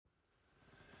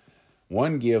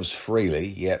One gives freely,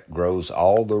 yet grows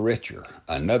all the richer.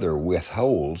 Another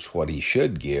withholds what he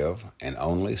should give, and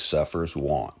only suffers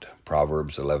want.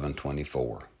 Proverbs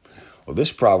 11:24. Well,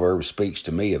 this proverb speaks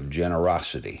to me of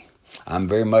generosity. I'm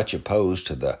very much opposed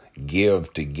to the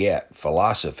give to get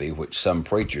philosophy which some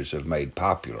preachers have made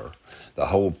popular. The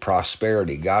whole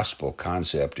prosperity gospel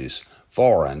concept is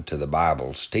foreign to the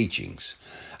Bible's teachings.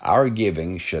 Our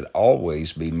giving should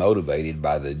always be motivated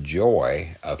by the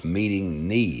joy of meeting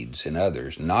needs in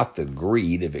others, not the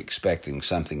greed of expecting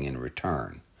something in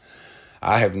return.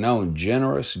 I have known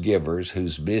generous givers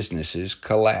whose businesses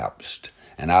collapsed,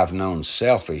 and I've known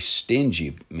selfish,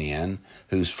 stingy men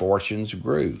whose fortunes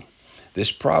grew.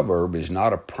 This proverb is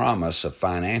not a promise of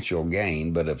financial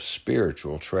gain, but of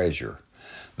spiritual treasure.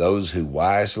 Those who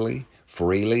wisely,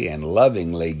 freely, and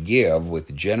lovingly give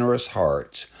with generous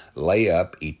hearts lay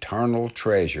up eternal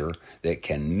treasure that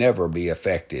can never be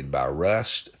affected by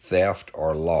rust, theft,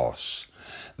 or loss.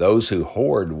 Those who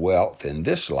hoard wealth in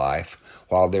this life,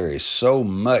 while there is so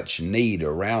much need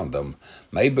around them,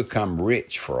 may become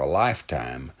rich for a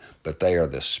lifetime, but they are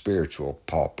the spiritual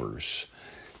paupers.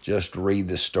 Just read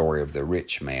the story of the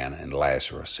rich man and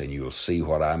Lazarus, and you'll see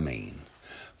what I mean.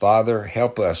 Father,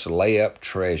 help us lay up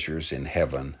treasures in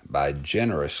heaven by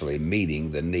generously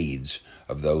meeting the needs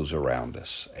of those around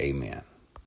us. Amen.